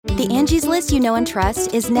The Angie's List you know and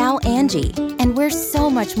trust is now Angie, and we're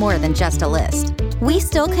so much more than just a list. We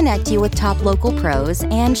still connect you with top local pros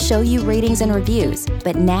and show you ratings and reviews,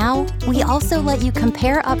 but now we also let you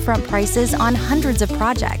compare upfront prices on hundreds of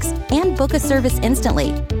projects and book a service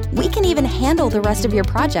instantly. We can even handle the rest of your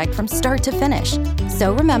project from start to finish.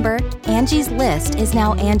 So remember, Angie's List is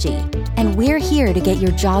now Angie, and we're here to get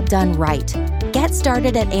your job done right. Get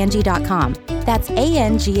started at Angie.com. That's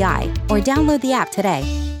ANGI, or download the app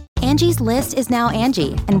today. Angie's List is now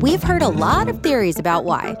Angie, and we've heard a lot of theories about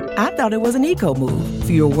why. I thought it was an eco move.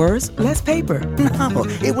 Fewer words, less paper. No,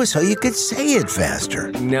 it was so you could say it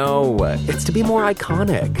faster. No, it's to be more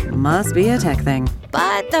iconic. Must be a tech thing.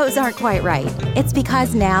 But those aren't quite right. It's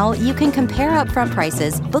because now you can compare upfront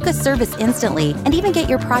prices, book a service instantly, and even get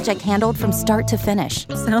your project handled from start to finish.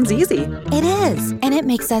 Sounds easy. It is, and it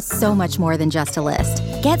makes us so much more than just a list.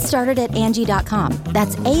 Get started at Angie.com.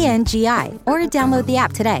 That's ANGI, or download the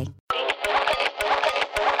app today.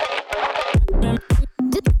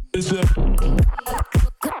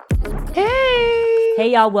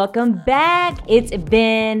 Hey y'all, welcome back. It's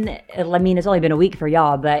only been a week for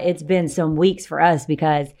y'all, but it's been some weeks for us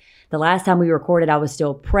because the last time we recorded, I was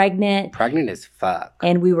still pregnant. Pregnant as fuck.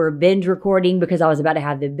 And we were binge recording because I was about to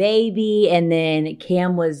have the baby, and then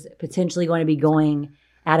Cam was potentially going to be going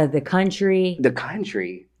out of the country. The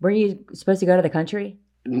country? Weren't you supposed to go to the country?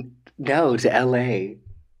 No, to LA.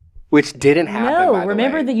 Which didn't happen, No, by the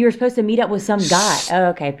remember way. that you were supposed to meet up with some guy. Oh,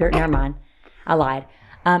 okay, never mind. I lied.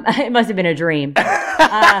 It must have been a dream.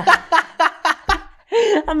 I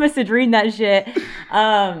must have dreamed that shit.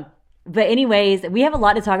 But anyways, we have a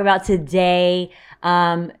lot to talk about today.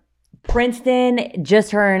 Princeton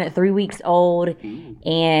just turned 3 weeks old,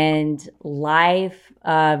 and life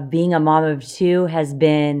being a mom of two has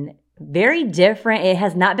been very different. It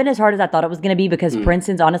has not been as hard as I thought it was going to be because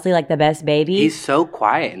Princeton's honestly like the best baby. He's so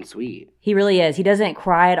quiet and sweet. He really is. He doesn't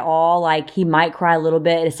cry at all. Like, he might cry a little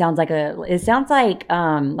bit. It sounds like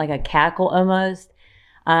a cackle almost.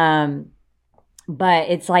 But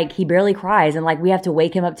it's like he barely cries, and like we have to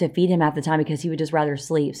wake him up to feed him half the time because he would just rather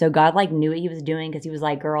sleep. So God like knew what he was doing because he was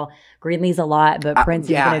like, "Girl, Greenlee's a lot, but Prince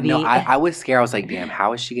is gonna be." No, I was scared. I was like, "Damn,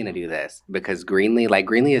 how is she gonna do this?" Because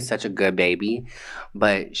Greenlee is such a good baby,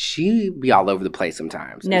 but she be all over the place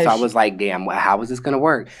sometimes. No, and so I was like, "Damn, how is this gonna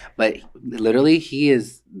work?" But literally, he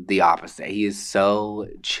is the opposite. He is so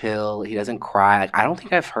chill. He doesn't cry. Like, I don't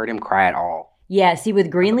think I've heard him cry at all. Yeah, see, with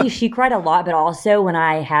Greenlee, she cried a lot, but also when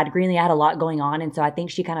I had Greenlee, I had a lot going on. And so I think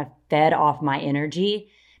she kind of fed off my energy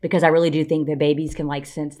because I really do think that babies can like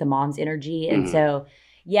sense the mom's energy. And so,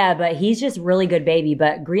 yeah, but he's just really good baby.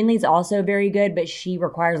 But Greenlee's also very good, but she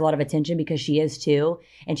requires a lot of attention because she is too.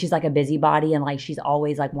 And she's like a busybody, and like she's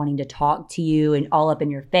always like wanting to talk to you and all up in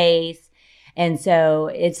your face. And so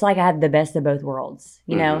it's like I have the best of both worlds,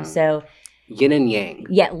 you know? So yin and yang.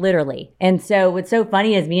 yeah, literally. And so what's so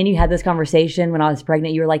funny is me and you had this conversation when I was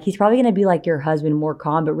pregnant. You were like, he's probably going to be like your husband, more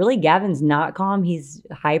calm. But really, Gavin's not calm. He's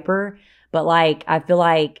hyper. But like, I feel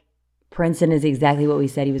like Princeton is exactly what we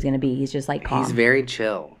said he was going to be. He's just like calm. He's very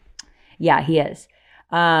chill. Yeah, he is.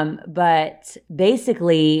 But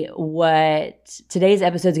basically what today's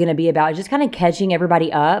episode is going to be about is just kind of catching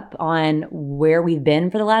everybody up on where we've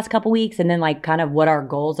been for the last couple weeks, and then like kind of what our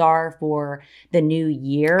goals are for the new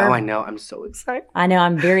year. Oh, I know. I'm so excited. I know.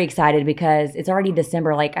 I'm very excited because it's already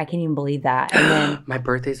December. Like, I can't even believe that. And then My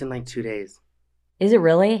birthday's in like 2 days. is it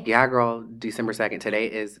really? Yeah, girl. December 2nd. Today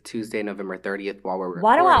is Tuesday, November 30th while we're recording.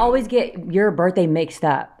 Why do I always get your birthday mixed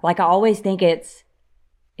up? Like, I always think it's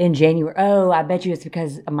in January. Oh, I bet you it's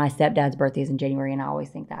because my stepdad's birthday is in January, and I always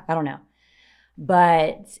think that. I don't know.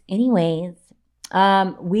 But anyways,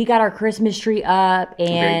 we got our Christmas tree up, and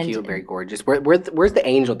very cute, very gorgeous. Where's the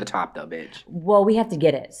angel at the top, though, bitch? well, we have to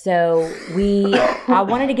get it. So I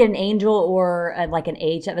wanted to get an angel or like an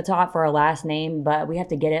H at the top for our last name, but we have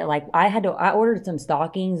to get it. Like, I ordered some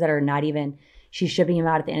stockings that are not even. She's shipping them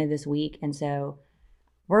out at the end of this week, and so.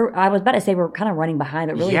 I was about to say we're kind of running behind,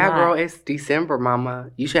 but really not. Girl, it's December,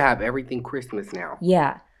 mama. You should have everything Christmas now.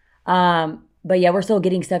 Yeah. But yeah, we're still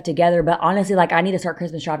getting stuff together. But honestly, like, I need to start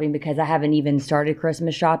Christmas shopping because I haven't even started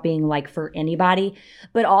Christmas shopping, like, for anybody.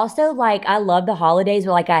 But also, like, I love the holidays,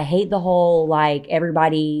 but like, I hate the whole, like,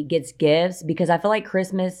 everybody gets gifts because I feel like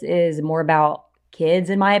Christmas is more about kids,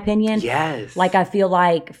 in my opinion. Yes. Like, I feel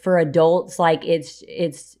like for adults, like,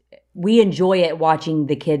 we enjoy it watching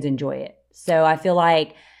the kids enjoy it. So I feel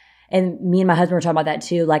like, and me and my husband were talking about that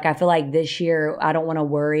too. Like, I feel like this year I don't want to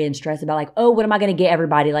worry and stress about like, oh, what am I going to get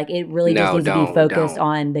everybody? Like, it really just needs to be focused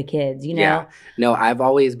on the kids, you know? Yeah. No, I've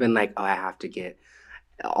always been like, oh, I have to get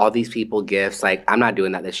all these people gifts. Like, I'm not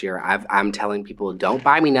doing that this year. I'm telling people, don't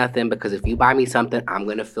buy me nothing, because if you buy me something, I'm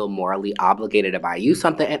going to feel morally obligated to buy you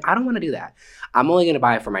something. And I don't want to do that. I'm only going to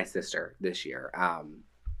buy it for my sister this year.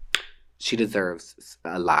 She deserves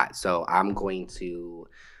a lot. So I'm going to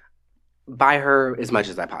buy her as much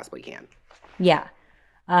as I possibly can. Yeah.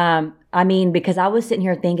 I mean, because I was sitting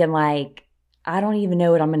here thinking, like, I don't even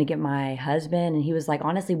know what I'm going to get my husband. And he was like,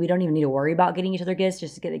 honestly, we don't even need to worry about getting each other gifts,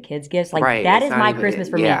 just to get the kids gifts. Like, Right, that it's is not my even- Christmas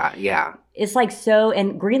for me. Yeah. It's like so,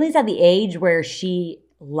 and Greenlee's at the age where she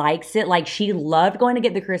likes it. Like, she loved going to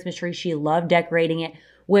get the Christmas tree. She loved decorating it,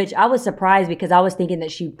 which I was surprised because I was thinking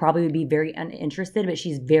that she probably would be very uninterested, but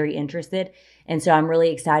she's very interested. And so I'm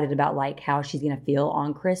really excited about like how she's going to feel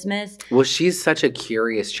on Christmas. Well, she's such a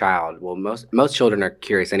curious child. Well, most children are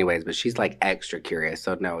curious anyways, but she's like extra curious.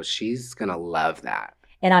 So no, she's going to love that.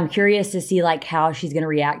 And I'm curious to see like how she's going to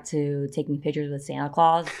react to taking pictures with Santa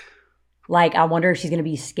Claus. Like, I wonder if she's going to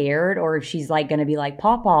be scared or if she's like going to be like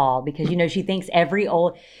pawpaw, because, you know, she thinks every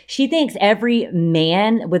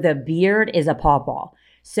man with a beard is a pawpaw.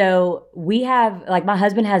 So we have, like, my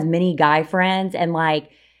husband has many guy friends, and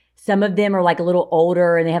like some of them are like a little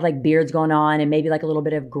older and they have like beards going on and maybe like a little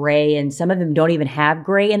bit of gray. And some of them don't even have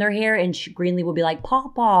gray in their hair. And Greenlee will be like,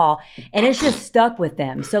 pawpaw. And it's just stuck with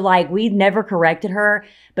them. So like, we've never corrected her.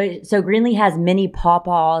 But so Greenlee has many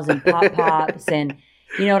pawpaws and pop-pops and,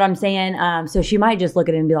 you know what I'm saying? So she might just look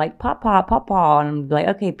at it and be like, pawpaw, pawpaw. And I'm be like,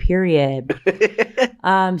 okay, period.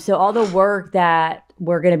 So all the work that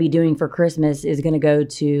we're going to be doing for Christmas is going to go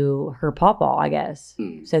to her pawpaw, I guess.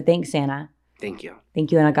 So thanks, Santa. Thank you.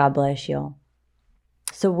 Thank you, and God bless you.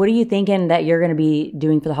 So what are you thinking that you're going to be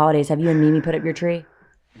doing for the holidays? Have you and Mimi put up your tree?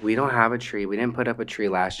 We don't have a tree. We didn't put up a tree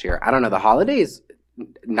last year. I don't know. The holidays,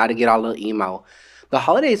 not to get all a little emo, the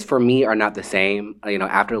holidays for me are not the same. You know,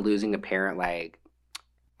 after losing a parent, like,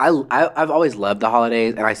 I've always loved the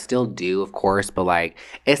holidays, and I still do, of course, but like,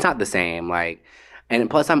 it's not the same. Like, and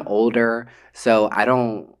plus I'm older, so I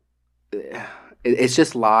don't, it's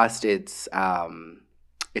just lost its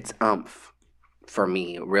umph for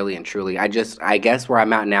me, really and truly. I guess where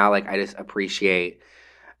I'm at now, like, I just appreciate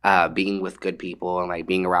being with good people and like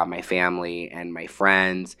being around my family and my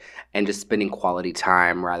friends and just spending quality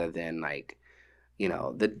time rather than like, you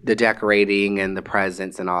know, the decorating and the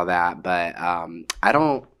presents and all that. But I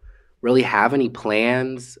don't really have any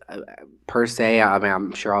plans per se. I mean,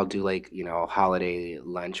 I'm sure I'll do like, you know, holiday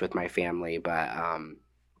lunch with my family, but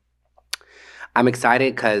I'm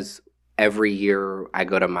excited because every year I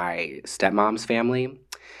go to my stepmom's family,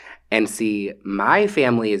 and see, my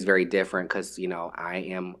family is very different because, you know, I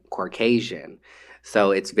am Caucasian.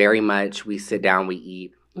 So it's very much, we sit down, we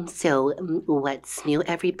eat. So what's new,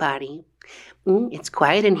 everybody? It's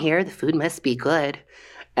quiet in here. The food must be good.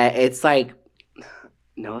 It's like,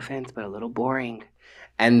 no offense, but a little boring.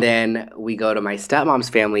 And then we go to my stepmom's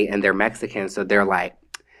family, and they're Mexican. So they're like,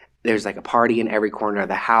 there's like a party in every corner of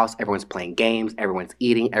the house. Everyone's playing games. Everyone's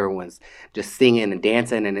eating. Everyone's just singing and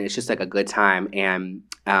dancing. And it's just like a good time. And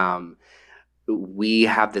we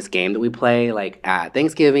have this game that we play like at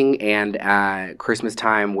Thanksgiving and at Christmas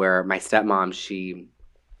time where my stepmom, she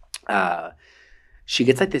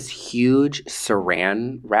gets like this huge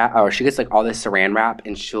saran wrap, or she gets like all this saran wrap,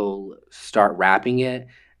 and she'll start wrapping it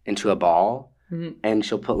into a ball. And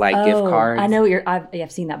she'll put like gift cards. I know I've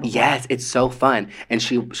seen that before. Yes, it's so fun. And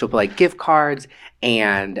she'll put like gift cards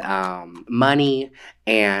and money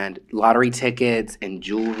and lottery tickets and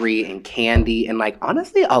jewelry and candy and like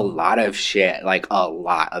honestly a lot of shit. Like a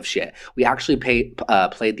lot of shit. We actually played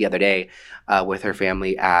the other day with her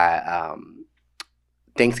family at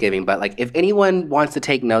Thanksgiving, but like if anyone wants to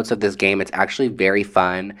take notes of this game, it's actually very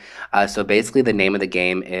fun. So basically the name of the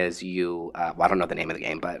game is I don't know the name of the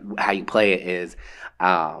game, but how you play it is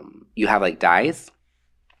you have like dice.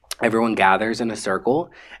 Everyone gathers in a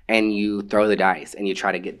circle and you throw the dice and you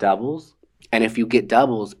try to get doubles. And if you get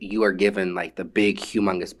doubles, you are given like the big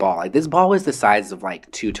humongous ball. Like this ball was the size of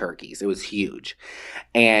like 2 turkeys. It was huge.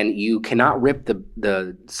 And you cannot rip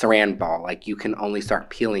the saran ball. Like you can only start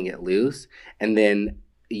peeling it loose. And then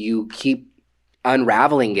you keep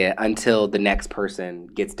unraveling it until the next person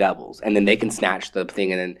gets doubles. And then they can snatch the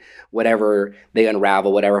thing, and then whatever they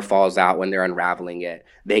unravel, whatever falls out when they're unraveling it,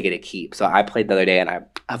 they get a keep. So I played the other day, and I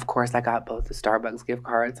got both the Starbucks gift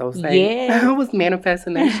cards. I was saying, yeah. I was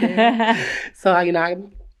manifesting that shit. So, you know, I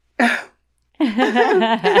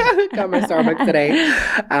got my Starbucks today.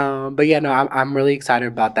 But yeah, no, I'm really excited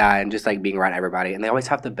about that and just like being around everybody. And they always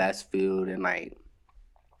have the best food, and like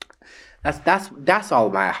that's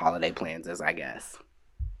all my holiday plans is, I guess.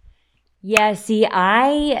 Yeah, see,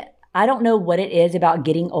 I I don't know what it is about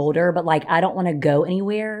getting older, but like I don't want to go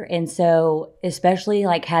anywhere. And so, especially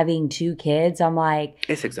like having 2 kids, I'm like,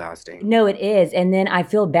 it's exhausting. No, it is. And then I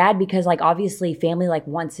feel bad because like obviously family like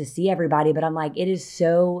wants to see everybody, but I'm like, it is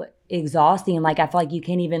so exhausting. And like I feel like you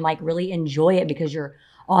can't even like really enjoy it because you're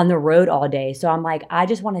on the road all day. So I'm like, I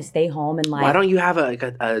just want to stay home and like. Why don't you have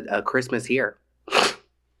a Christmas here?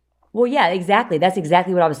 Well, yeah, exactly. That's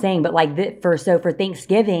exactly what I was saying. But like for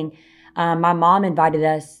Thanksgiving, my mom invited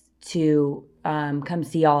us to come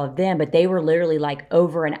see all of them, but they were literally like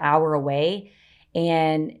over an hour away,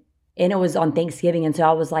 and it was on Thanksgiving. And so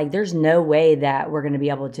I was like, there's no way that we're going to be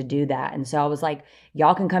able to do that. And so I was like,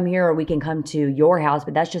 y'all can come here or we can come to your house,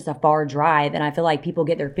 but that's just a far drive. And I feel like people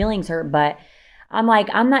get their feelings hurt, but I'm like,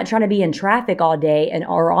 I'm not trying to be in traffic all day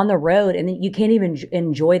or on the road, and then you can't even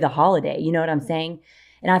enjoy the holiday. You know what I'm saying?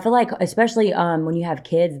 And I feel like, especially when you have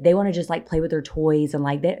kids, they want to just like play with their toys and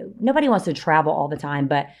like nobody wants to travel all the time.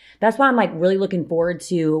 But that's why I'm like really looking forward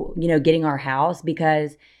to, getting our house,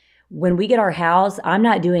 because when we get our house, I'm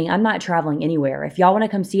not traveling anywhere. If y'all want to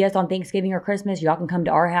come see us on Thanksgiving or Christmas, y'all can come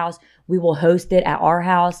to our house. We will host it at our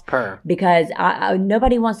house. Because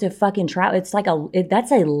nobody wants to fucking travel. It's like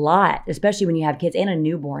that's a lot, especially when you have kids and a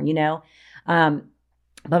newborn,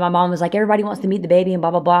 But my mom was like, everybody wants to meet the baby and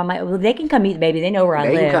blah, blah, blah. I'm like, well, they can come meet the baby. They know where I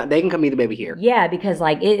live. They can come meet the baby here. Yeah, because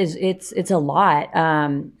like it's a lot.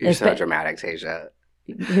 You're so dramatic, Tasia.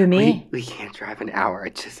 Who, me? We can't drive an hour.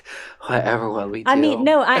 It's just whatever what we do. I mean,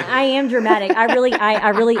 no, I am dramatic. I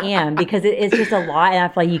really am, because it's just a lot, and I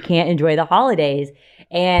feel like you can't enjoy the holidays.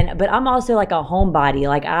 But I'm also like a homebody.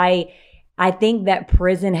 Like I think that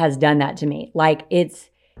prison has done that to me. Like it's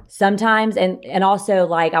sometimes, and also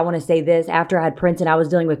like I want to say this, after I had Princeton, I was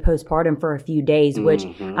dealing with postpartum for a few days, which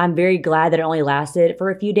I'm very glad that it only lasted for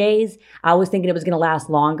a few days. I was thinking it was going to last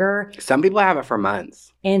longer. Some people have it for months.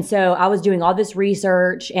 And so I was doing all this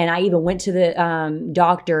research, and I even went to the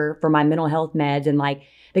doctor for my mental health meds, and like,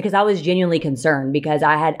 because I was genuinely concerned, because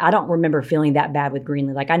I don't remember feeling that bad with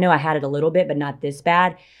Greenlee. Like I know I had it a little bit, but not this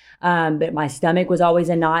bad. But my stomach was always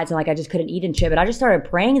in knots, and like I just couldn't eat and shit. But I just started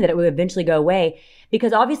praying that it would eventually go away,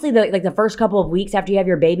 because obviously the first couple of weeks after you have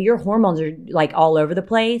your baby, your hormones are like all over the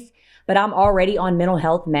place. But I'm already on mental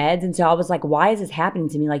health meds, and so I was like, why is this happening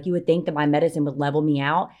to me? Like you would think that my medicine would level me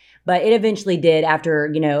out, but it eventually did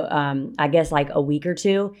after I guess like a week or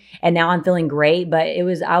two, and now I'm feeling great. But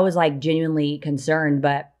I was like genuinely concerned,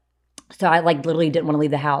 but so I like literally didn't want to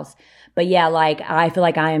leave the house. But yeah, like I feel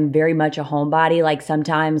like I am very much a homebody. Like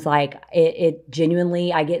sometimes like it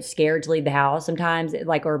genuinely, I get scared to leave the house sometimes,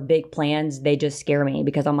 like, or big plans, they just scare me,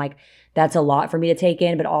 because I'm like, that's a lot for me to take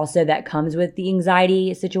in. But also that comes with the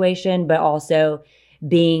anxiety situation, but also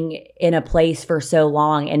being in a place for so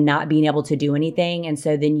long and not being able to do anything. And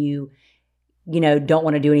so then you don't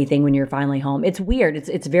want to do anything when you're finally home. It's weird.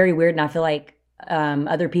 It's very weird. And I feel like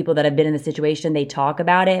other people that have been in the situation, they talk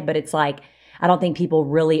about it, but it's like, I don't think people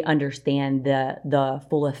really understand the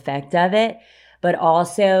full effect of it. But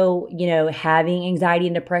also, having anxiety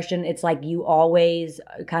and depression, it's like you always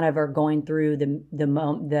kind of are going through the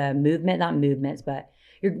movement, not movements, but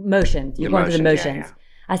your motions. You're going through the motions. Yeah.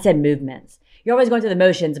 I said movements. You're always going through the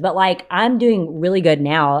motions, but like I'm doing really good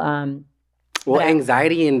now. Well,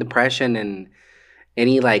 anxiety and depression and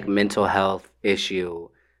any like mental health issue,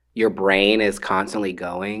 your brain is constantly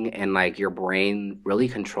going, and like your brain really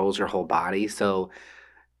controls your whole body. So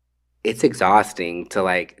it's exhausting to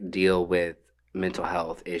like deal with mental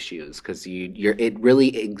health issues, because it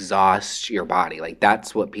really exhausts your body. Like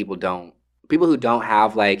that's what people who don't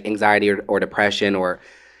have like anxiety or depression or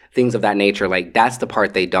things of that nature, like that's the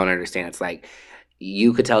part they don't understand. It's like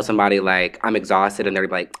you could tell somebody like, I'm exhausted, and they're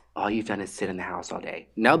like, all you've done is sit in the house all day.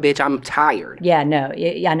 No, bitch, I'm tired. Yeah, no.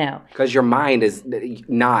 Yeah, I know. Because your mind is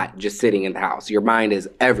not just sitting in the house. Your mind is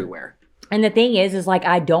everywhere. And the thing is like,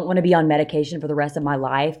 I don't want to be on medication for the rest of my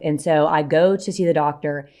life. And so I go to see the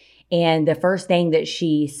doctor, and the first thing that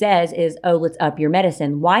she says is, oh, let's up your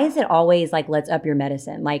medicine. Why is it always like, let's up your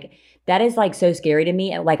medicine? Like, that is like so scary to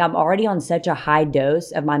me. Like I'm already on such a high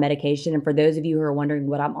dose of my medication. And for those of you who are wondering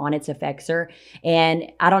what I'm on, it's Effexor.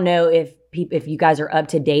 And I don't know if you guys are up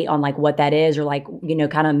to date on like what that is, or like,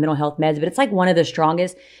 kind of mental health meds, but it's like one of the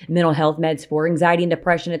strongest mental health meds for anxiety and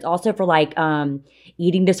depression. It's also for like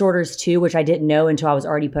eating disorders too, which I didn't know until I was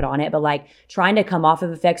already put on it. But like trying to come off of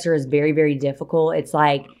Effexor is very, very difficult. It's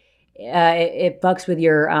like, it fucks with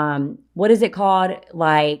your, what is it called?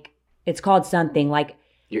 Like, it's called something like,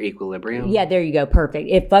 your equilibrium? Yeah, there you go. Perfect.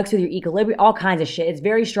 It fucks with your equilibrium, all kinds of shit. It's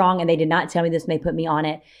very strong, and they did not tell me this, and they put me on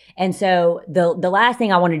it. And so the last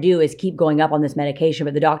thing I want to do is keep going up on this medication,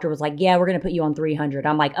 but the doctor was like, yeah, we're going to put you on 300.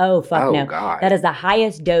 I'm like, oh, fuck no. God. That is the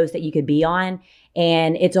highest dose that you could be on.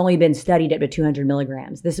 And it's only been studied up to 200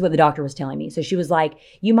 milligrams. This is what the doctor was telling me. So she was like,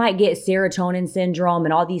 you might get serotonin syndrome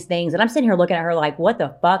and all these things. And I'm sitting here looking at her like, what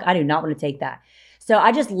the fuck? I do not want to take that. So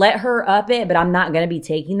I just let her up it, but I'm not going to be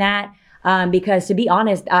taking that because to be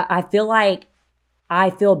honest, I feel like I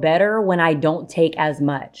feel better when I don't take as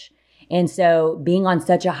much. And so being on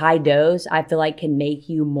such a high dose, I feel like can make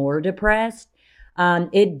you more depressed.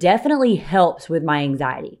 It definitely helps with my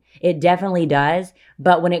anxiety. It definitely does.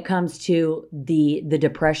 But when it comes to the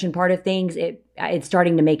depression part of things, it's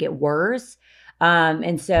starting to make it worse.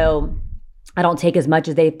 And so I don't take as much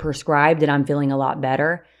as they've prescribed and I'm feeling a lot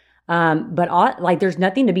better. But like, there's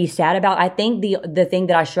nothing to be sad about. I think the thing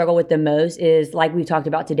that I struggle with the most is, like we talked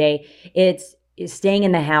about today, it's staying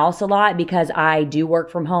in the house a lot because I do work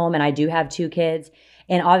from home and I do have 2 kids.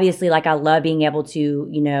 And obviously, like, I love being able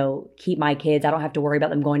to, keep my kids. I don't have to worry about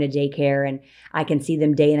them going to daycare and I can see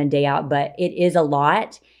them day in and day out, but it is a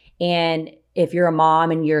lot. And if you're a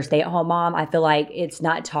mom and you're a stay-at-home mom, I feel like it's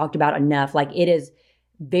not talked about enough. Like, it is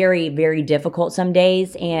very, very difficult some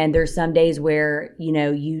days. And there's some days where,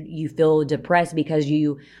 you feel depressed because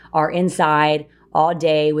you are inside all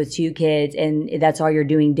day with 2 kids and that's all you're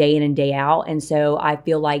doing day in and day out. And so I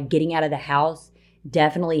feel like getting out of the house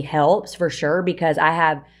definitely helps for sure because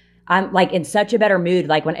I'm like in such a better mood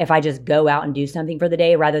like if I just go out and do something for the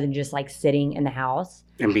day rather than just like sitting in the house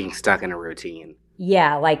and being stuck in a routine.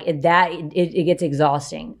 Yeah, like it gets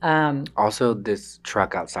exhausting. Also, this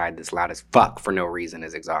truck outside that's loud as fuck for no reason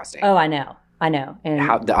is exhausting. Oh, I know. And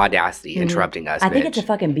how the audacity interrupting us. I think it's a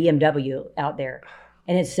fucking BMW out there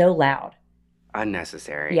and it's so loud.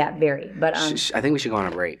 Unnecessary. Yeah, very. But I think we should go on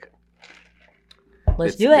a break.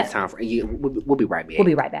 Let's do it. It's time for we'll be right back. We'll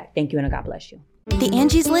be right back. Thank you, and God bless you. The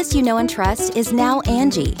Angie's List you know and trust is now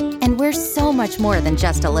Angie, and we're so much more than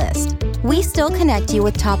just a list. We still connect you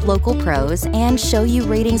with top local pros and show you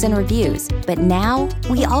ratings and reviews, but now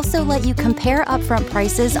we also let you compare upfront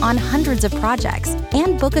prices on hundreds of projects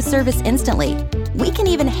and book a service instantly. We can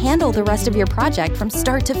even handle the rest of your project from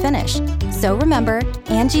start to finish. So remember,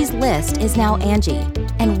 Angie's List is now Angie,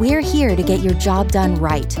 and we're here to get your job done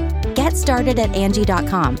right. Get started at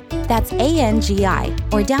Angie.com. That's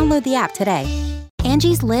ANGI, or download the app today.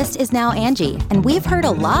 Angie's List is now Angie, and we've heard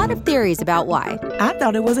a lot of theories about why. I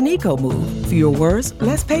thought it was an eco move. Fewer words,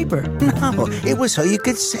 less paper. No, it was so you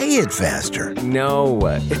could say it faster. No,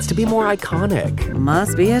 it's to be more iconic.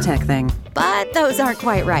 Must be a tech thing. But those aren't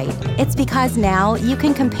quite right. It's because now you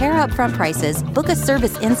can compare upfront prices, book a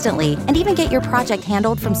service instantly, and even get your project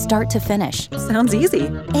handled from start to finish. Sounds easy.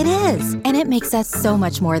 It is, and it makes us so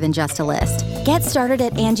much more than just a list. Get started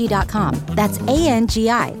at Angie.com. That's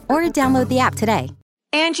ANGI, or download the app today.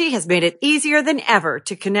 Angie has made it easier than ever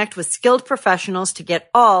to connect with skilled professionals to get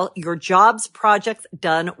all your jobs projects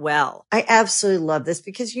done well. I absolutely love this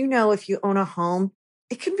because, if you own a home,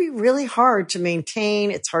 it can be really hard to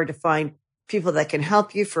maintain. It's hard to find people that can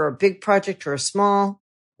help you for a big project or a small.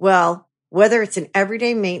 Well, whether it's in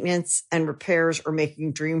everyday maintenance and repairs or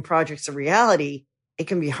making dream projects a reality, it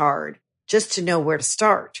can be hard just to know where to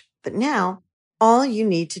start. But now all you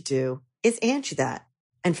need to do is Angie that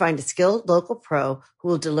and find a skilled local pro who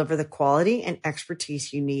will deliver the quality and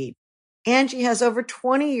expertise you need. Angie has over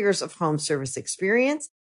 20 years of home service experience,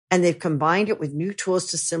 and they've combined it with new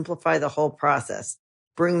tools to simplify the whole process.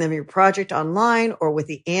 Bring them your project online or with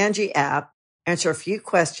the Angie app, answer a few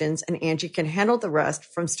questions, and Angie can handle the rest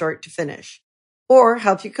from start to finish. Or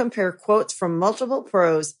help you compare quotes from multiple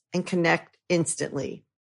pros and connect instantly,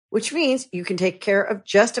 which means you can take care of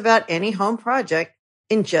just about any home project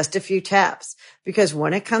in just a few taps. Because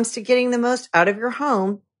when it comes to getting the most out of your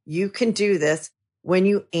home, you can do this when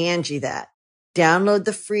you Angie that. Download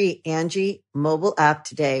the free Angie mobile app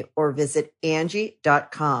today or visit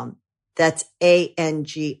Angie.com. That's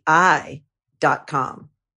ANGI.com.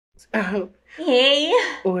 Hey.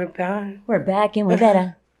 We're back. We're back and we're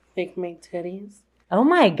better. Make me titties. Oh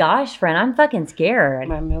my gosh, friend, I'm fucking scared.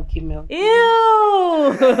 My milky milk. Ew.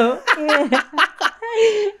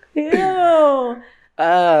 Ew.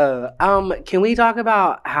 Can we talk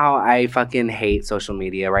about how I fucking hate social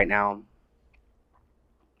media right now?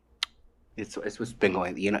 It's what's been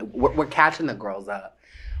going. We're catching the girls up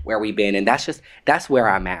where we've been, and that's where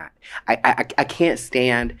I'm at. I can't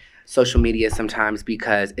stand social media sometimes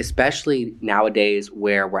because, especially nowadays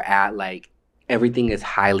where we're at, like everything is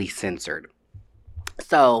highly censored.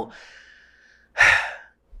 So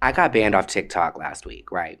I got banned off TikTok last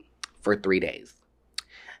week, right, for 3 days.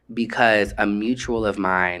 Because a mutual of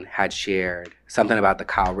mine had shared something about the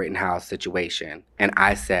Kyle Rittenhouse situation. And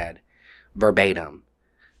I said, verbatim,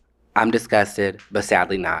 I'm disgusted, but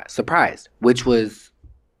sadly not surprised. Which was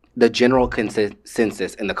the general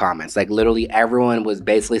consensus in the comments. Like, literally everyone was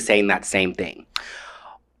basically saying that same thing.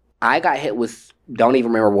 I got hit with, don't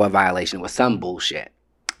even remember what violation. It was some bullshit.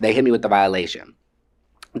 They hit me with the violation.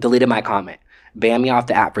 Deleted my comment. Banned me off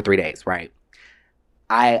the app for 3 days, right?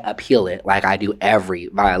 I appeal it like I do every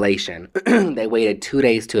violation. They waited 2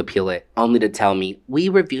 days to appeal it, only to tell me, we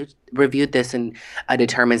reviewed this and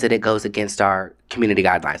determines that it goes against our community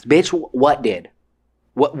guidelines. Bitch, what did?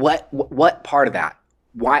 What part of that?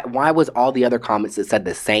 Why was all the other comments that said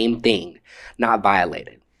the same thing not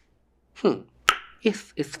violated?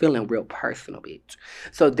 It's feeling real personal, bitch.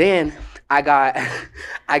 So then I got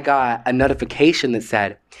a notification that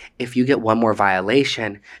said, if you get one more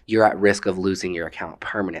violation, you're at risk of losing your account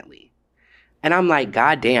permanently. And I'm like,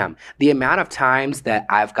 God damn, the amount of times that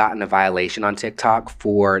I've gotten a violation on TikTok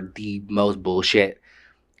for the most bullshit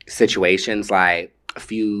situations, like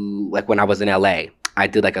when I was in LA, I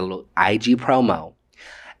did like a little IG promo,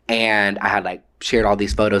 and I had like shared all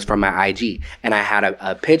these photos from my IG, and I had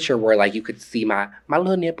a picture where like you could see my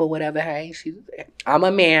little nipple, whatever. Hey, I'm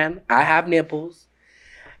a man, I have nipples,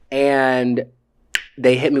 and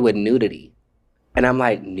they hit me with nudity, and I'm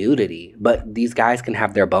like, nudity? But these guys can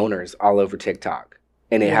have their boners all over TikTok,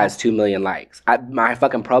 and it has 2 million likes. My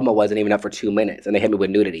fucking promo wasn't even up for 2 minutes, and they hit me with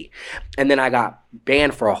nudity, and then I got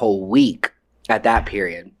banned for a whole week at that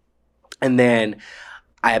period, and then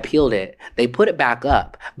I appealed it. They put it back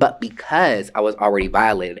up. But because I was already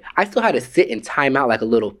violated, I still had to sit in timeout like a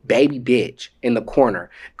little baby bitch in the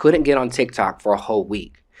corner. Couldn't get on TikTok for a whole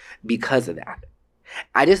week because of that.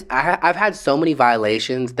 I've had so many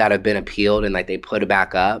violations that have been appealed and like they put it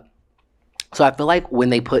back up. So I feel like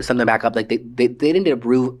when they put something back up, like they didn't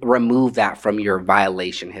remove that from your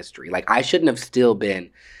violation history. Like I shouldn't have still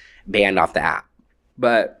been banned off the app.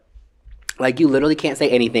 But like you literally can't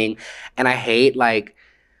say anything. And I hate like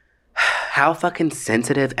how fucking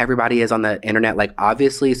sensitive everybody is on the internet. Like,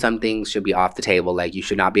 obviously, some things should be off the table. Like, you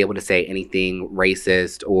should not be able to say anything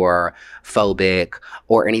racist or phobic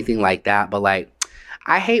or anything like that. But, like,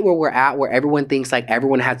 I hate where we're at, where everyone thinks, like,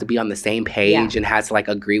 everyone has to be on the same page and has to, like,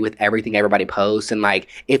 agree with everything everybody posts. And, like,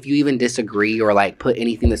 if you even disagree or, like, put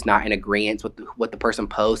anything that's not in agreement with what the person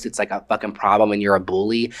posts, it's, like, a fucking problem and you're a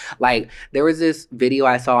bully. Like, there was this video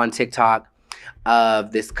I saw on TikTok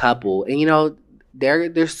of this couple. And, you know,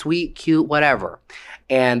 they're sweet, cute, whatever.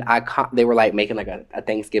 And they were like making like a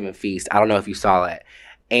Thanksgiving feast. I don't know if you saw it.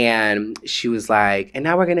 And she was like, and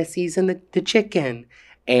now we're going to season the chicken.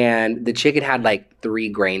 And the chicken had like 3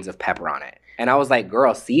 grains of pepper on it. And I was like,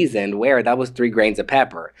 girl, seasoned? Where? That was 3 grains of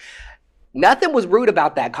pepper. Nothing was rude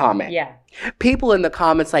about that comment. Yeah. People in the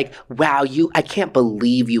comments like, wow, I can't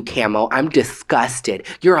believe you, Camo. I'm disgusted.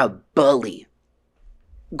 You're a bully.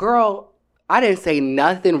 Girl, I didn't say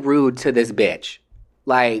nothing rude to this bitch.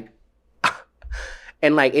 Like,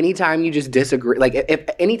 and like anytime you just disagree, like if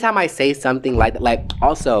anytime I say something like that, like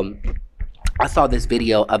also I saw this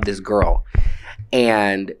video of this girl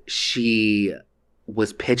and she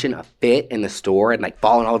was pitching a fit in the store and like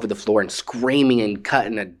falling all over the floor and screaming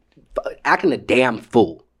and acting a damn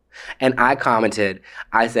fool. And I commented,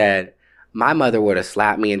 I said, my mother would have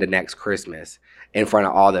slapped me into next Christmas in front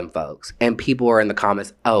of all them folks. And people are in the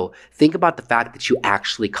comments, oh, think about the fact that you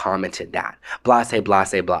actually commented that. Blah, say, blah,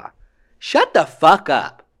 say, blah. Shut the fuck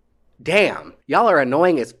up. Damn. Y'all are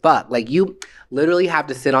annoying as fuck. Like, you literally have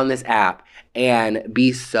to sit on this app and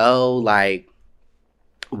be so, like,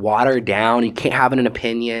 watered down. You can't have an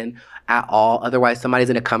opinion at all. Otherwise, somebody's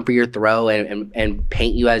going to come for your throat and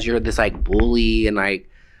paint you as you're this, like, bully and, like,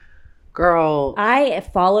 girl. I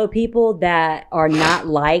follow people that are not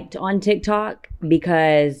liked on TikTok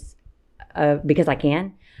because I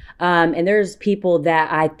can. And there's people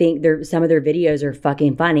that I think some of their videos are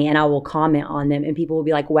fucking funny and I will comment on them and people will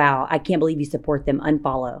be like, wow, I can't believe you support them.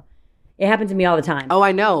 Unfollow. It happens to me all the time. Oh,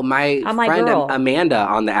 I know. My friend Amanda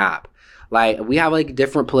on the app. Like, we have like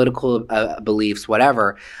different political beliefs,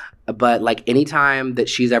 whatever. But like anytime that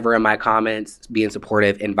she's ever in my comments being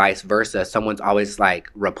supportive and vice versa, someone's always like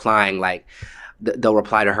replying, like they'll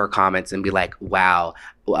reply to her comments and be like, wow,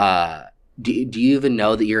 do you even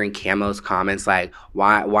know that you're in Camo's comments? Like,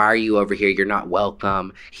 why are you over here? You're not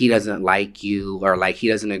welcome. He doesn't like you, or like he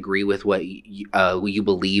doesn't agree with what you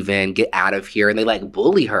believe in. Get out of here. And they like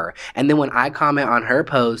bully her. And then when I comment on her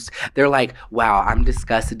post, they're like, wow, I'm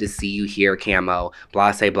disgusted to see you here, Camo.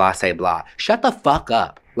 Blah, say, blah, say, blah. Shut the fuck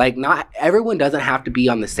up. Like, not everyone doesn't have to be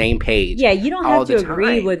on the same page. Yeah, you don't have to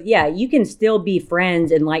agree with, you can still be friends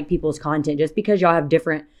and like people's content just because y'all have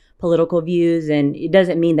different political views, and it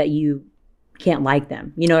doesn't mean that you can't like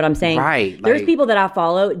them. You know what I'm saying? Right. There's people that I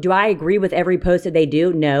follow. Do I agree with every post that they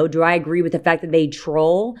do? No. Do I agree with the fact that they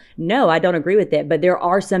troll? No, I don't agree with it. But there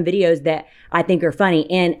are some videos that I think are funny.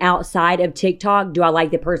 And outside of TikTok, do I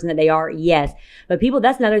like the person that they are? Yes. But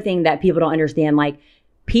that's another thing that people don't understand. Like,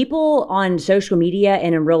 people on social media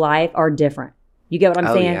and in real life are different. You get what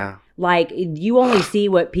I'm saying? Yeah. Like, you only see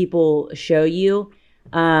what people show you.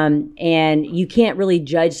 And you can't really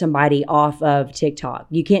judge somebody off of TikTok.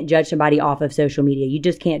 You can't judge somebody off of social media. You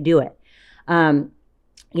just can't do it.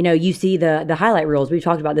 You see the highlight reels. We've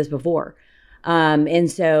talked about this before.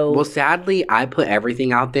 And so. Well, sadly, I put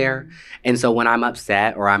everything out there. And so when I'm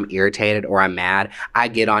upset or I'm irritated or I'm mad, I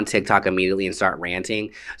get on TikTok immediately and start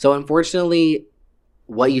ranting. So unfortunately,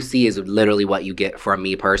 what you see is literally what you get from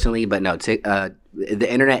me personally. But no, the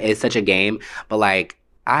internet is such a game. But like,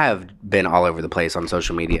 I have been all over the place on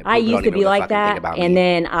social media. I used to be like that. And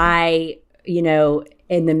then I, in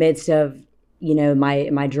the midst of,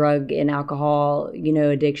 my drug and alcohol,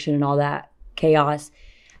 addiction and all that chaos,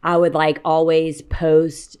 I would like always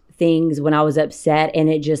post things when I was upset, and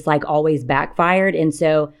it just like always backfired. And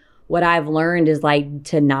so what I've learned is like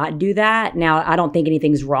to not do that. Now, I don't think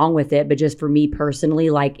anything's wrong with it, but just for me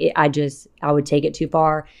personally, like I would take it too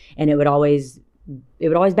far, and it would always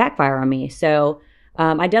backfire on me. So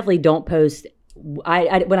I definitely don't post. If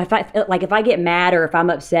I get mad or if I'm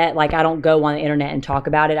upset, like I don't go on the internet and talk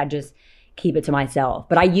about it. I just keep it to myself.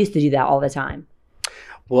 But I used to do that all the time.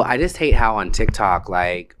 Well, I just hate how on TikTok,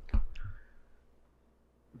 like,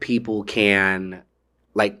 people can,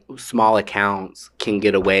 like, small accounts can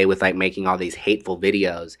get away with like making all these hateful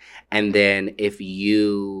videos, and then if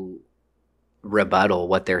you rebuttal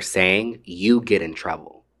what they're saying, you get in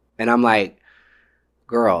trouble. And I'm like,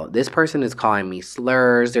 girl, this person is calling me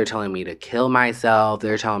slurs. They're telling me to kill myself.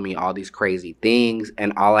 They're telling me all these crazy things.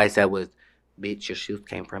 And all I said was, bitch, your shoes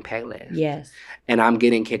came from Payless. Yes. And I'm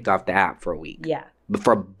getting kicked off the app for a week. Yeah.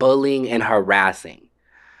 For bullying and harassing.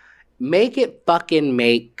 Make it fucking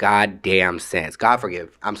make goddamn sense. God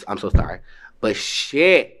forgive. I'm so sorry. But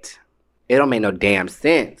shit, it don't make no damn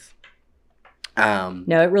sense.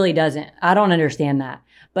 No, it really doesn't. I don't understand that.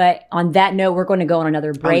 But on that note, we're going to go on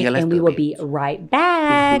another break, and we will be right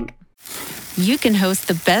back. You can host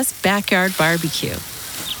the best backyard barbecue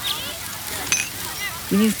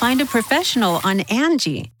when you find a professional on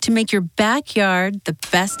Angie to make your backyard the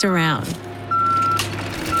best around.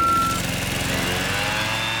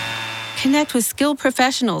 Connect with skilled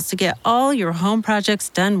professionals to get all your home projects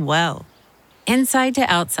done well. Inside to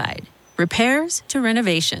outside, repairs to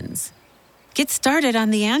renovations. Get started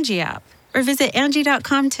on the Angie app or visit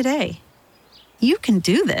Angie.com today. You can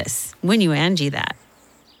do this when you Angie that.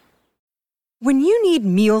 When you need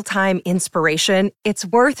mealtime inspiration, it's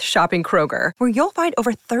worth shopping Kroger, where you'll find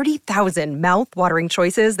over 30,000 mouth-watering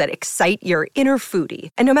choices that excite your inner foodie.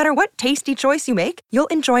 And no matter what tasty choice you make, you'll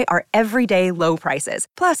enjoy our everyday low prices,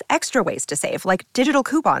 plus extra ways to save, like digital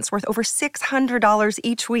coupons worth over $600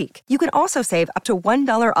 each week. You can also save up to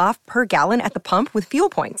 $1 off per gallon at the pump with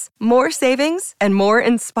fuel points. More savings and more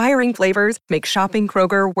inspiring flavors make shopping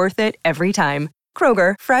Kroger worth it every time.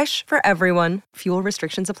 Kroger, fresh for everyone. Fuel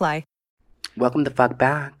restrictions apply. Welcome the fuck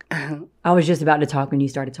back. I was just about to talk when you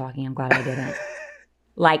started talking. I'm glad I didn't.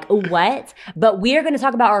 Like, what? But we are going to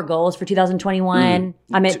talk about our goals for 2021.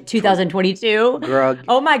 I meant 2022. Girl,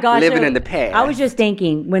 oh my gosh. Living in the past. I was just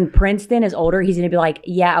thinking, when Princeton is older, he's going to be like,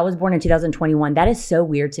 yeah, I was born in 2021. That is so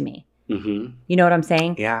weird to me. Mm-hmm. You know what I'm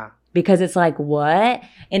saying? Yeah. Because it's like, what?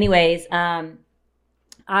 Anyways,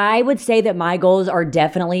 I would say that my goals are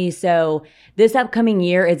definitely, so this upcoming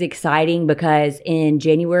year is exciting because in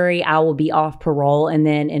January I will be off parole, and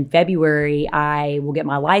then in February I will get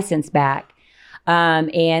my license back.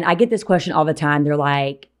 And I get this question all the time. They're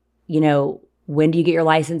like, when do you get your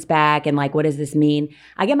license back? And like, what does this mean?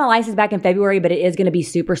 I get my license back in February, but it is going to be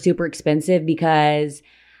super, super expensive because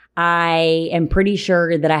I am pretty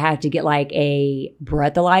sure that I have to get like a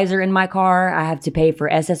breathalyzer in my car. I have to pay for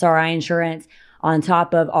SSRI insurance on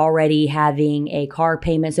top of already having a car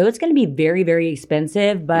payment. So it's going to be very, very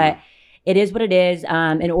expensive, but it is what it is.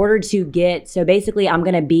 In order to get, so basically I'm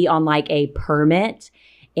going to be on like a permit,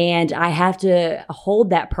 and I have to hold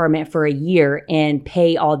that permit for a year and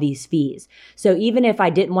pay all these fees. So even if I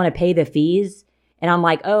didn't want to pay the fees and I'm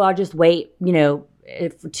like, oh, I'll just wait,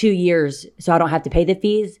 for 2 years so I don't have to pay the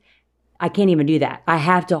fees, I can't even do that. I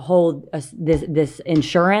have to hold this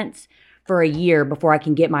insurance for a year before I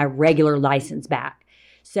can get my regular license back.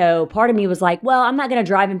 So part of me was like, well, I'm not going to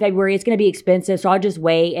drive in February. It's going to be expensive. So I'll just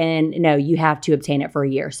wait. And no, you have to obtain it for a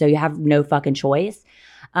year. So you have no fucking choice.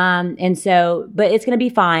 But it's going to be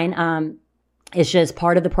fine. It's just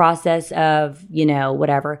part of the process of,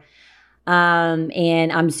 whatever.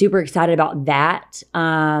 And I'm super excited about that.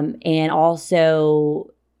 And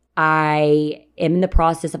also I am in the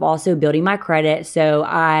process of also building my credit. So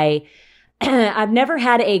I've never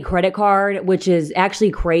had a credit card, which is actually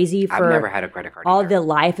crazy for I've never had a credit card all either. the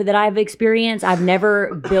life that I've experienced. I've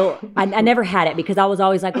never I never had it because I was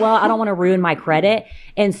always like, well, I don't want to ruin my credit.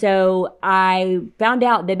 And so I found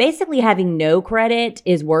out that basically having no credit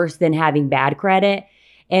is worse than having bad credit.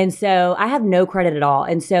 And so I have no credit at all.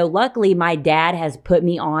 And so luckily my dad has put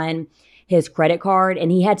me on his credit card and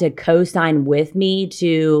he had to co-sign with me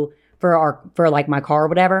for like my car or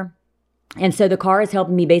whatever. And so the car is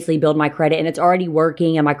helping me basically build my credit and it's already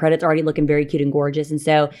working and my credit's already looking very cute and gorgeous. And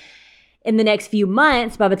so in the next few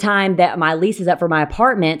months, by the time that my lease is up for my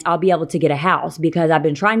apartment, I'll be able to get a house because I've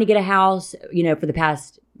been trying to get a house, for the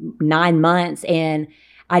past 9 months and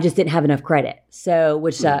I just didn't have enough credit. So,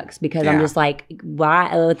 which sucks because I'm just like,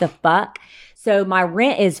 why? What the fuck? So my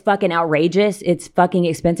rent is fucking outrageous. It's fucking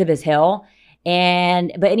expensive as hell. But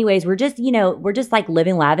anyways, we're just like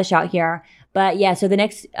living lavish out here. But yeah, so the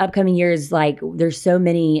next upcoming year is like, there's so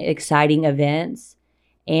many exciting events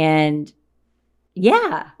and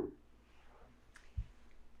yeah.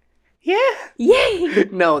 Yeah. Yay.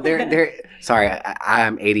 No, they're sorry,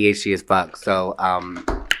 I'm ADHD as fuck. So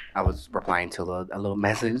I was replying to a little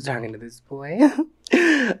message talking to this boy.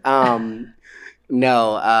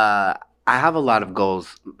 I have a lot of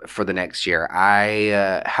goals for the next year.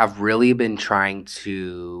 I have really been trying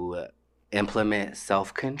to implement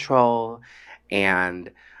self-control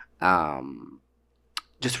and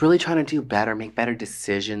just really trying to do better, make better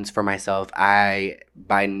decisions for myself. I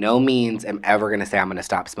by no means am ever going to say I'm going to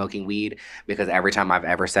stop smoking weed because every time I've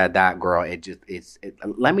ever said that, girl,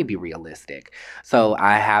 let me be realistic. So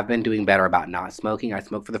I have been doing better about not smoking. I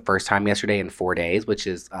smoked for the first time yesterday in 4 days, which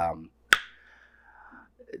is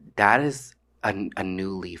that is a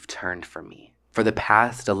new leaf turned for me. For the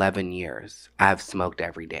past 11 years, I've smoked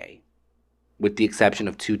every day, with the exception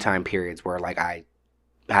of 2 time periods where like I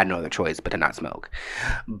had no other choice but to not smoke.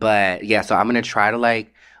 But yeah, so I'm going to try to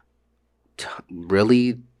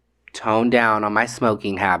really tone down on my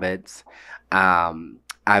smoking habits.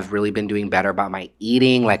 I've really been doing better about my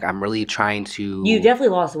eating. Like I'm really trying to... You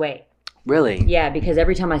definitely lost weight. Really? Yeah, because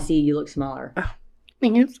every time I see you, you look smaller. Oh,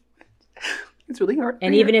 thank It's really hard.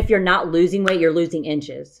 And even if you're not losing weight, you're losing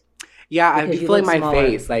inches. Yeah, I be feeling my smaller.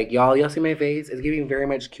 face. Like, y'all see my face? It's giving very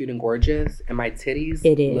much cute and gorgeous. And my titties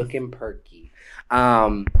looking perky.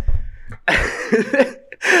 I've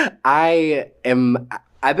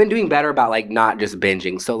been doing better about, like, not just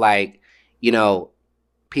binging. So, like,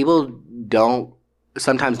 people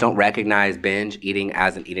sometimes don't recognize binge eating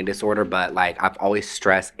as an eating disorder. But, like, I've always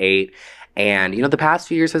stress ate. And, the past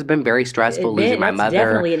few years has been very stressful, losing my mother. It's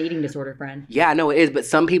definitely an eating disorder, friend. Yeah, no, it is. But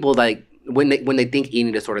some people, like, when they think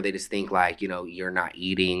eating disorder, they just think, like, you're not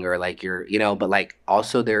eating or, like, you're, but, like,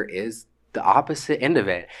 also there is the opposite end of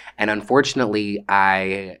it. And unfortunately,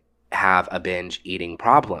 I have a binge eating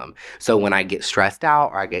problem. So when I get stressed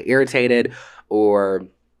out or I get irritated or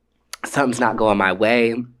something's not going my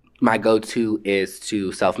way, my go-to is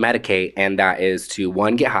to self-medicate. And that is to,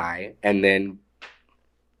 1, get high and then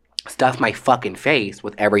stuff my fucking face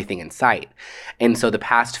with everything in sight. And so the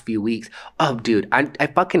past few weeks, oh dude, I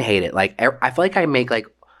fucking hate it. Like I feel like I make like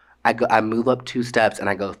I move up 2 steps and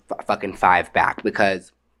I go fucking 5 back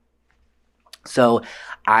because so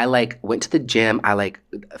I like went to the gym. I like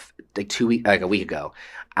a week ago.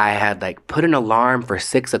 I had like put an alarm for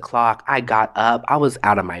 6 o'clock. I got up. I was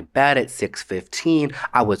out of my bed at 6:15.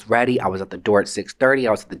 I was ready. I was at the door at 6:30.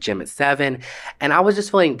 I was at the gym at 7. And I was just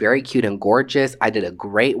feeling very cute and gorgeous. I did a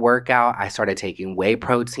great workout. I started taking whey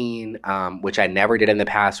protein, which I never did in the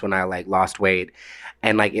past when I like lost weight.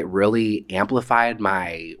 And like it really amplified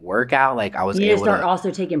my workout. Like I was able to... You need to start also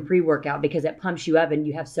taking pre-workout because it pumps you up and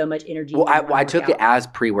you have so much energy. Well, I took it as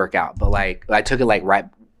pre-workout, but like I took it like right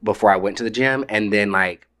before I went to the gym. And then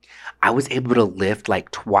like I was able to lift like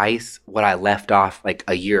twice what I left off like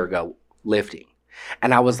a year ago lifting.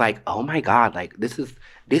 And I was like, oh my God, like this is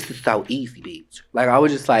so easy, bitch. Like I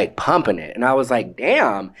was just like pumping it. And I was like,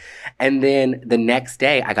 damn. And then the next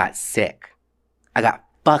day I got sick. I got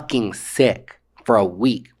fucking sick for a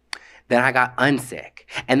week. Then I got unsick.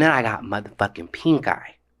 And then I got motherfucking pink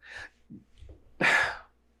eye.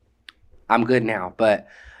 I'm good now, but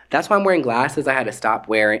that's why I'm wearing glasses. I had to stop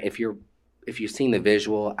wearing, if you've seen the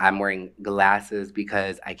visual, I'm wearing glasses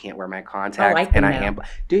because I can't wear my contacts. I like them and I am.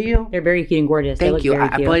 Do you? They're very cute and gorgeous. Thank you.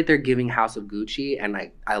 I feel like they're giving House of Gucci, and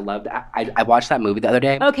like I love that. I watched that movie the other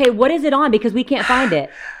day. Okay, what is it on? Because we can't find it.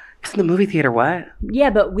 It's in the movie theater. What? Yeah,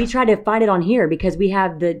 but we tried to find it on here because we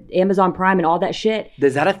have the Amazon Prime and all that shit.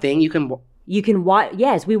 Is that a thing you can? You can watch.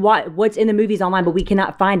 Yes, we watch what's in the movies online, but we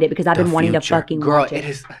cannot find it because I've been wanting to fucking watch it.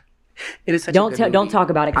 It is such a good movie. Don't talk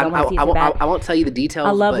about it because I want to see it so bad. I won't tell you the details.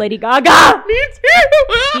 I love Lady Gaga. Me too.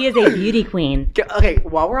 She is a beauty queen. Okay,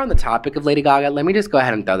 while we're on the topic of Lady Gaga, let me just go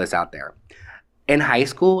ahead and throw this out there. In high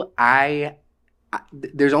school,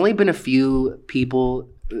 there's only been a few people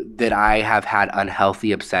that I have had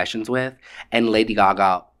unhealthy obsessions with, and Lady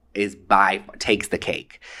Gaga takes the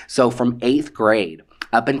cake. So from 8th grade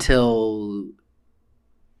up until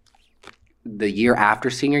the year after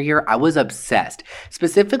senior year, I was obsessed.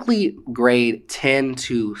 Specifically grade 10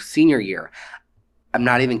 to senior year. I'm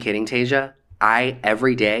not even kidding, Tasia. I,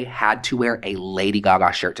 every day, had to wear a Lady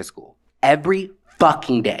Gaga shirt to school. Every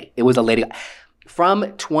fucking day. It was a Lady Gaga. From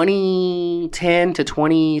 2010 to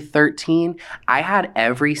 2013, I had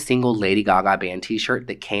every single Lady Gaga band t-shirt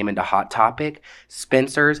that came into Hot Topic.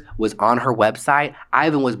 Spencer's was on her website. I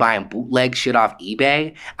even was buying bootleg shit off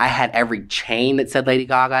eBay. I had every chain that said Lady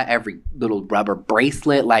Gaga, every little rubber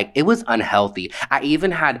bracelet. Like, it was unhealthy. I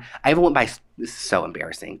even went by, this is so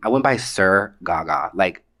embarrassing. I went by Sir Gaga.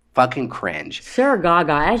 Like, fucking cringe. Sir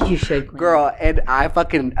Gaga, as you should. Queen. Girl, and I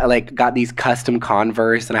fucking got these custom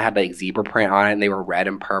Converse and I had zebra print on it and they were red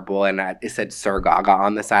and purple and it said Sir Gaga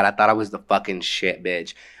on the side. I thought I was the fucking shit,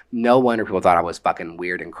 bitch. No wonder people thought I was fucking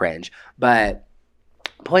weird and cringe. But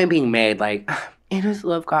point being made, I just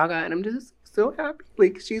love Gaga and I'm just so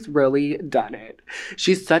happy. She's really done it.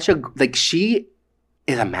 She's such a, she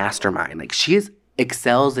is a mastermind. She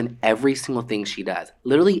excels in every single thing she does.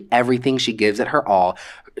 Literally everything she gives it her all.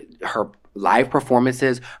 Her live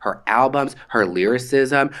performances, her albums, her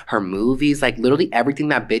lyricism, her movies, literally everything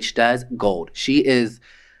that bitch does, gold. She is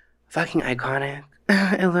fucking iconic.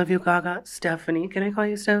 I love you, Gaga. Stephanie. Can I call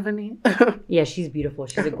you Stephanie? Yeah, she's beautiful.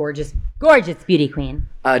 She's a gorgeous, gorgeous beauty queen.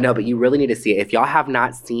 No, but you really need to see it. If y'all have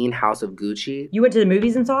not seen House of Gucci. You went to the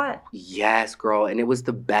movies and saw it? Yes, girl. And it was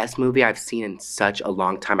the best movie I've seen in such a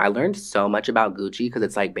long time. I learned so much about Gucci because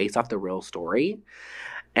it's based off the real story.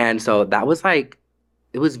 And so that was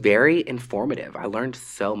it was very informative. I learned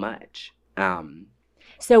so much.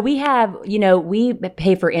 So we have, we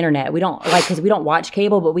pay for internet. We don't because we don't watch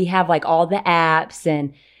cable, but we have all the apps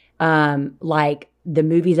and the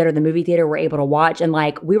movies that are the movie theater we're able to watch. And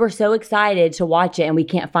we were so excited to watch it and we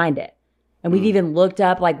can't find it. And we've even looked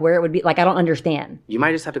up where it would be. I don't understand. You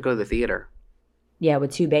might just have to go to the theater. Yeah,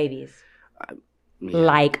 with 2 babies.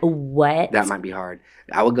 Yeah. What? That might be hard.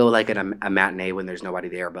 I would go at a matinee when there's nobody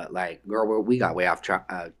there, but girl, we got way off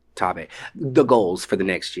topic. The goals for the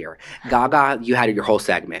next year. Gaga, you had your whole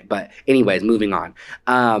segment, but anyways, moving on.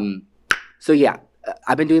 So yeah,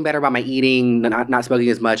 I've been doing better about my eating, not smoking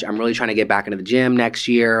as much. I'm really trying to get back into the gym next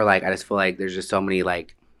year. I just feel there's just so many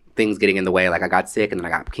things getting in the way. I got sick and then I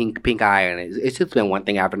got pink eye, and it's just been one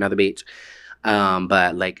thing after another, bitch.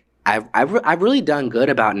 But I've really done good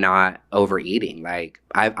about not overeating.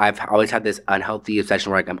 I've always had this unhealthy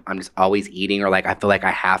obsession where I'm just always eating, or I feel like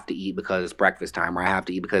I have to eat because it's breakfast time, or I have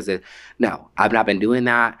to eat because no, I've not been doing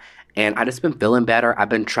that. And I just been feeling better. I've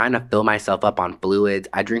been trying to fill myself up on fluids.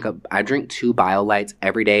 I drink 2 BioLites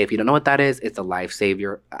every day. If you don't know what that is, it's a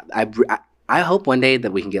lifesaver. I hope one day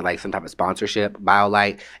that we can get some type of sponsorship,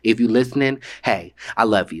 BioLite. If you listening, hey, I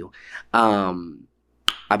love you.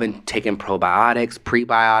 I've been taking probiotics,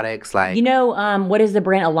 prebiotics, what is the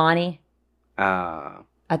brand? Alani?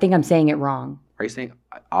 I think I'm saying it wrong. Are you saying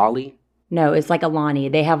Ollie? No, it's Alani.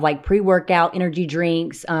 They have pre-workout energy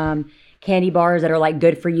drinks, candy bars that are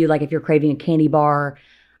good for you, if you're craving a candy bar.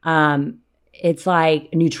 It's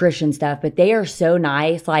nutrition stuff, but they are so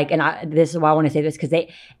nice. This is why I want to say this, because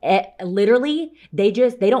they literally, they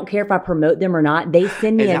don't care if I promote them or not. They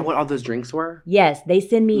send me. Is that what all those drinks were? Yes, they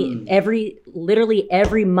send me literally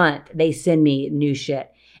every month. They send me new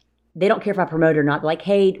shit. They don't care if I promote it or not. They're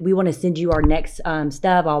hey, we want to send you our next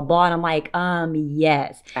stuff. I'll blah. And I'm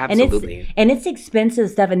yes, absolutely. And it's expensive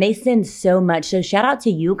stuff, and they send so much. So shout out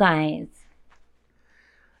to you guys.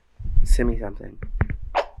 Send me something.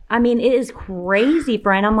 I mean, it is crazy,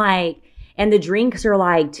 friend. And the drinks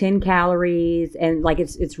are 10 calories, and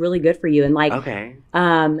it's really good for you. And okay.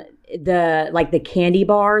 The candy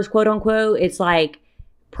bars, quote unquote, it's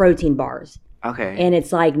protein bars. Okay. And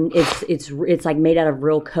it's it's made out of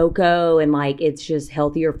real cocoa, and it's just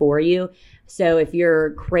healthier for you. So if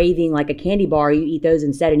you're craving a candy bar, you eat those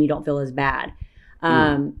instead, and you don't feel as bad.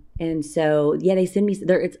 And so yeah, they send me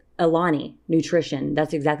it's Alani Nutrition.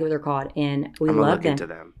 That's exactly what they're called, and we love them. Into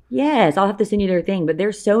them. Yes, I'll have to send you their thing, but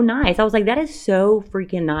they're so nice. I was that is so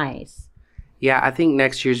freaking nice. Yeah, I think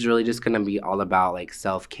next year's really just gonna be all about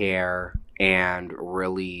self-care and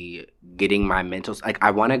really getting my mental.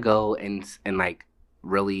 I want to go and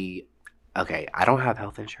really. Okay, I don't have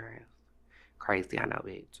health insurance. Crazy, I know,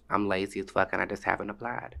 bitch. I'm lazy as fuck and I just haven't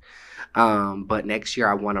applied. But next year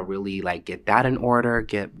I want to really like get that in order,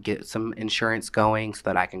 get some insurance going so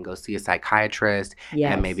that I can go see a psychiatrist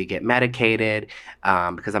and maybe get medicated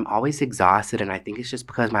because I'm always exhausted, and I think it's just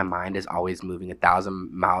because my mind is always moving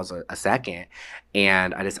 1,000 miles a second,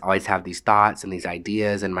 and I just always have these thoughts and these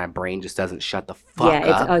ideas, and my brain just doesn't shut the fuck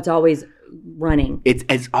up. It's always running.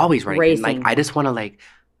 It's always running. Racing. And, like, I just want to like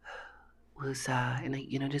and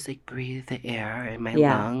like, you know, just like breathe the air in my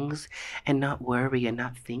lungs and not worry and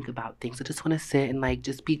not think about things. I just want to sit and like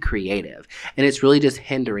just be creative. And it's really just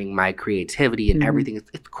hindering my creativity and everything.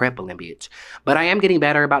 It's crippling, bitch. But I am getting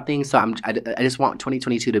better about things. So I just want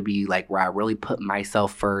 2022 to be like where I really put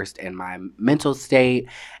myself first and my mental state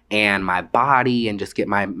and my body, and just get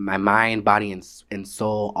my mind, body, and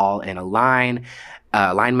soul all in alignment.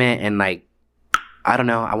 And like, I don't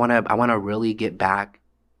know, I want to really get back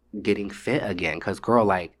getting fit again, because girl,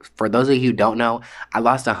 like, for those of you who don't know, I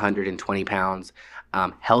lost 120 pounds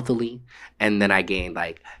healthily, and then I gained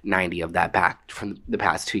like 90 of that back from the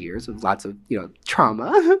past 2 years of lots of, you know,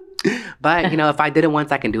 trauma. But, you know, if I did it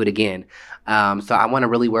once, I can do it again. So I want to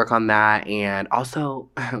really work on that. And also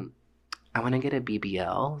I want to get a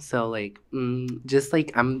BBL. So like just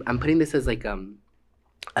like I'm putting this as like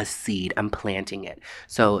a seed. I'm planting it.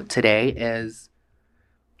 So today is,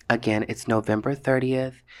 again, it's November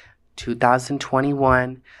 30th,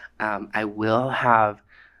 2021. I will have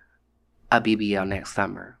a BBL next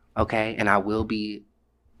summer, okay? And I will be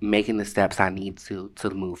making the steps I need to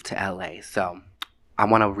move to LA. So I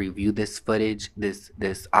want to review this footage,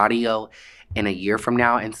 this audio in a year from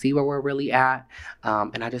now and see where we're really at.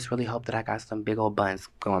 And I just really hope that I got some big old buns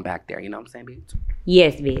going back there. You know what I'm saying, bitch?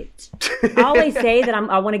 Yes, bitch. I always say that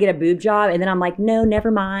I want to get a boob job, and then I'm like, no,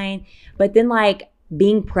 never mind. But then, like,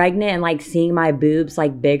 being pregnant and like seeing my boobs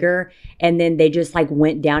like bigger, and then they just like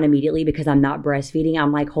went down immediately because I'm not breastfeeding.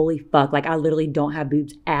 I'm like, holy fuck, like I literally don't have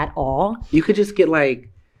boobs at all. You could just get like,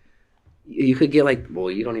 well,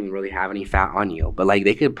 you don't even really have any fat on you, but like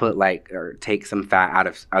they could put like, or take some fat out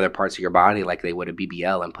of other parts of your body like they would a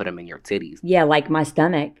BBL and put them in your titties. Yeah, like my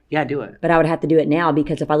stomach. Yeah, do it. But I would have to do it now,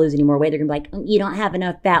 because if I lose any more weight, they're gonna be like, you don't have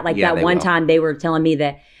enough fat. Like that one time they were telling me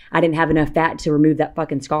that I didn't have enough fat to remove that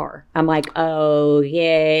fucking scar. I'm like, oh,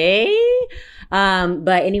 yay.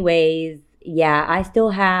 But anyways, yeah, I still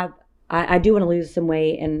have, I do want to lose some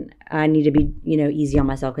weight, and I need to be, you know, easy on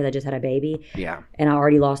myself because I just had a baby. Yeah. And I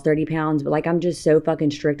already lost 30 pounds. But like, I'm just so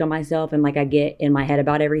fucking strict on myself, and like I get in my head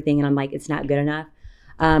about everything, and I'm like, it's not good enough.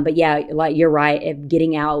 But yeah, like you're right. If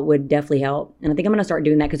getting out would definitely help. And I think I'm going to start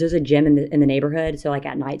doing that, because there's a gym in the neighborhood. So like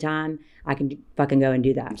at nighttime, I can fucking go and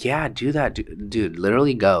do that. Yeah, do that. Dude,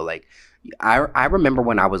 literally go. Like, I remember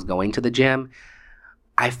when I was going to the gym,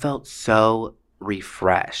 I felt so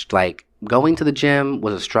refreshed. Like, going to the gym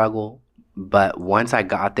was a struggle, but once I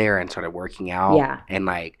got there and started working out and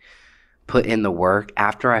like put in the work,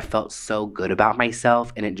 after I felt so good about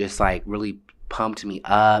myself, and it just like really pumped me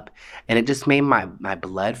up, and it just made my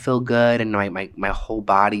blood feel good, and my whole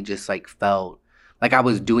body just like felt like I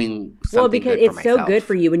was doing something. Well, because good it's so good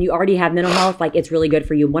for you when you already have mental health. Like, it's really good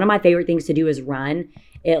for you. One of my favorite things to do is run.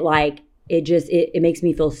 It makes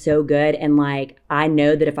me feel so good, and like I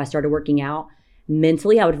know that if I started working out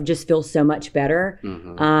mentally, I would just feel so much better.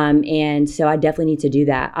 And so I definitely need to do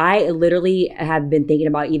that. I literally have been thinking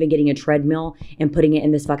about even getting a treadmill and putting it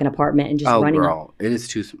in this fucking apartment and just running. Oh, girl, it is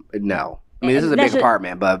too. No. I mean, this is a big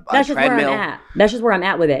apartment, but that's just where I'm at. That's just where I'm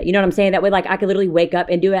at with it. You know what I'm saying? That way, like, I could literally wake up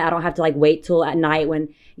and do it. I don't have to like wait till at night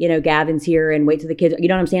when, you know, Gavin's here and wait till the kids. You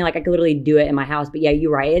know what I'm saying? Like, I could literally do it in my house. But yeah,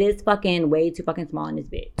 you're right. It is fucking way too fucking small in this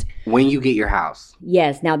bitch. When you get your house.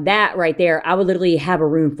 Yes. Now that right there, I would literally have a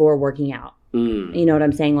room for working out. You know what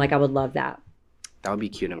I'm saying? Like, I would love that. That would be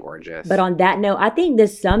cute and gorgeous. But on that note, I think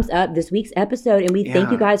this sums up this week's episode. And we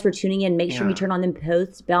thank you guys for tuning in. Make sure you turn on them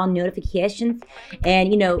post bell notifications.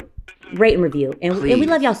 And, you know, rate and review. And we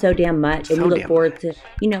love y'all so damn much. And we look forward to,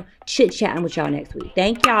 you know, chit-chatting with y'all next week.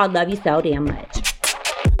 Thank y'all. Love you so damn much.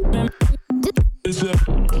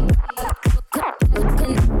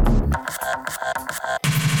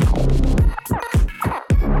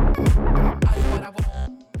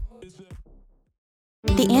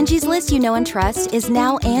 The Angie's List you know and trust is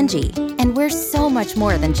now Angie, and we're so much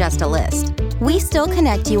more than just a list. We still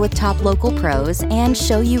connect you with top local pros and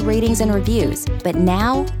show you ratings and reviews, but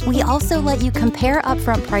now we also let you compare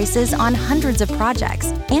upfront prices on hundreds of projects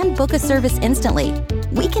and book a service instantly.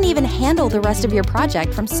 We can even handle the rest of your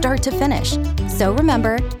project from start to finish. So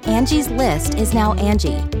remember, Angie's List is now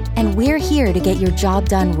Angie, and we're here to get your job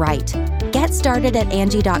done right. Get started at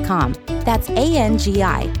Angie.com. That's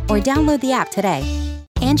ANGI, or download the app today.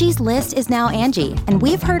 Angie's List is now Angie, and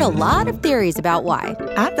we've heard a lot of theories about why.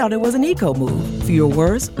 I thought it was an eco move. Fewer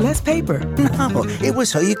words, less paper. No, it was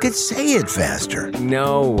so you could say it faster.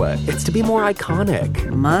 No, it's to be more iconic.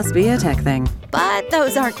 Must be a tech thing. But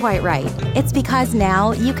those aren't quite right. It's because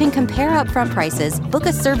now you can compare upfront prices, book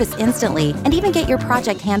a service instantly, and even get your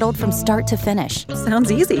project handled from start to finish.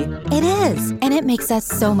 Sounds easy. It is, and it makes us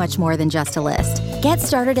so much more than just a list. Get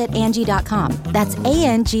started at Angie.com. That's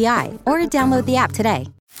ANGI, or download the app today.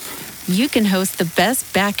 You can host the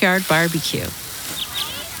best backyard barbecue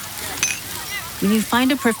when you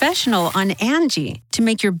find a professional on Angie to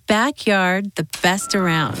make your backyard the best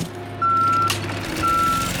around.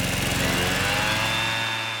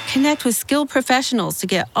 Connect with skilled professionals to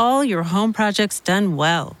get all your home projects done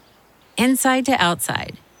well. Inside to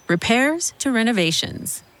outside, repairs to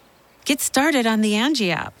renovations. Get started on the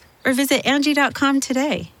Angie app or visit Angie.com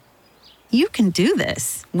today. You can do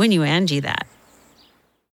this when you Angie that.